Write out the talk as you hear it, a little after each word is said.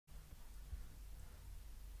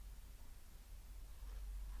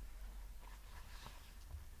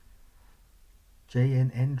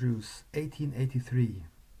J.N.Andrews, 1883.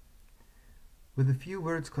 With a few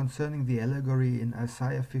words concerning the allegory in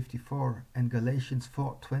Isaiah 54 and Galatians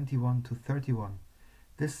 4:21-31,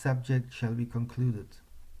 this subject shall be concluded.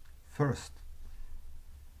 First,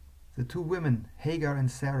 the two women, Hagar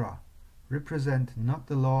and Sarah, represent not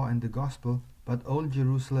the law and the gospel, but Old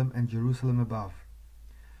Jerusalem and Jerusalem above.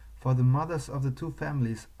 For the mothers of the two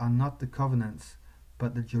families are not the covenants,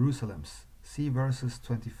 but the Jerusalems. See verses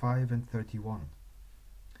 25 and 31.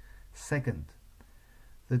 Second,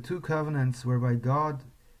 the two covenants whereby God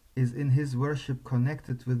is in his worship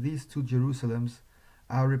connected with these two Jerusalems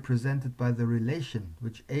are represented by the relation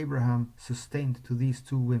which Abraham sustained to these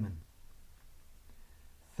two women.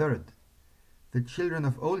 Third, the children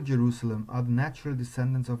of Old Jerusalem are the natural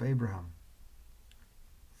descendants of Abraham.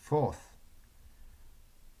 Fourth,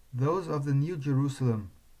 those of the New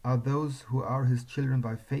Jerusalem are those who are his children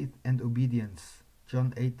by faith and obedience.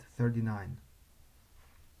 John 8:39.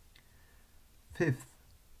 Fifth,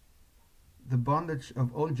 the bondage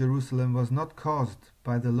of Old Jerusalem was not caused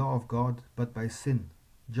by the law of God, but by sin.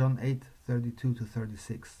 John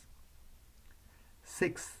 8:32-36.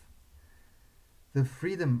 Sixth, the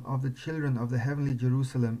freedom of the children of the heavenly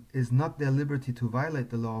Jerusalem is not their liberty to violate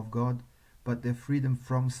the law of God, but their freedom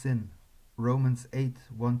from sin. Romans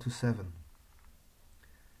 8:1-7.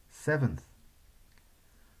 Seventh,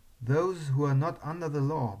 those who are not under the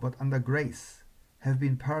law, but under grace, have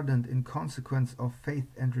been pardoned in consequence of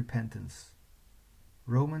faith and repentance.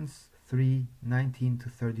 Romans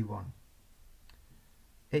 3:19-31.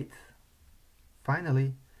 Eighth,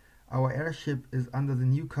 finally, our heirship is under the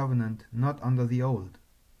new covenant, not under the old.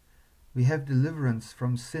 We have deliverance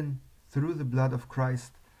from sin through the blood of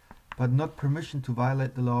Christ, but not permission to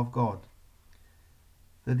violate the law of God.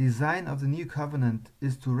 The design of the new covenant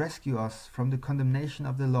is to rescue us from the condemnation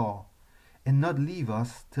of the law, and not leave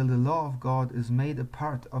us till the law of God is made a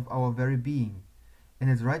part of our very being, and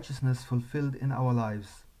its righteousness fulfilled in our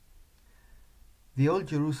lives. The old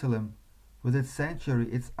Jerusalem, with its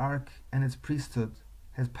sanctuary, its ark, and its priesthood,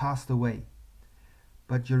 has passed away.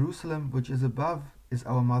 But Jerusalem, which is above, is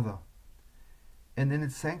our mother, and in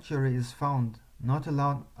its sanctuary is found not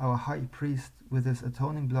alone our high priest with his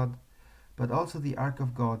atoning blood, but also the ark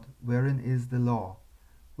of God, wherein is the law,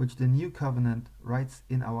 which the new covenant writes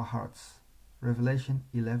in our hearts. Revelation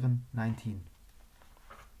 11:19.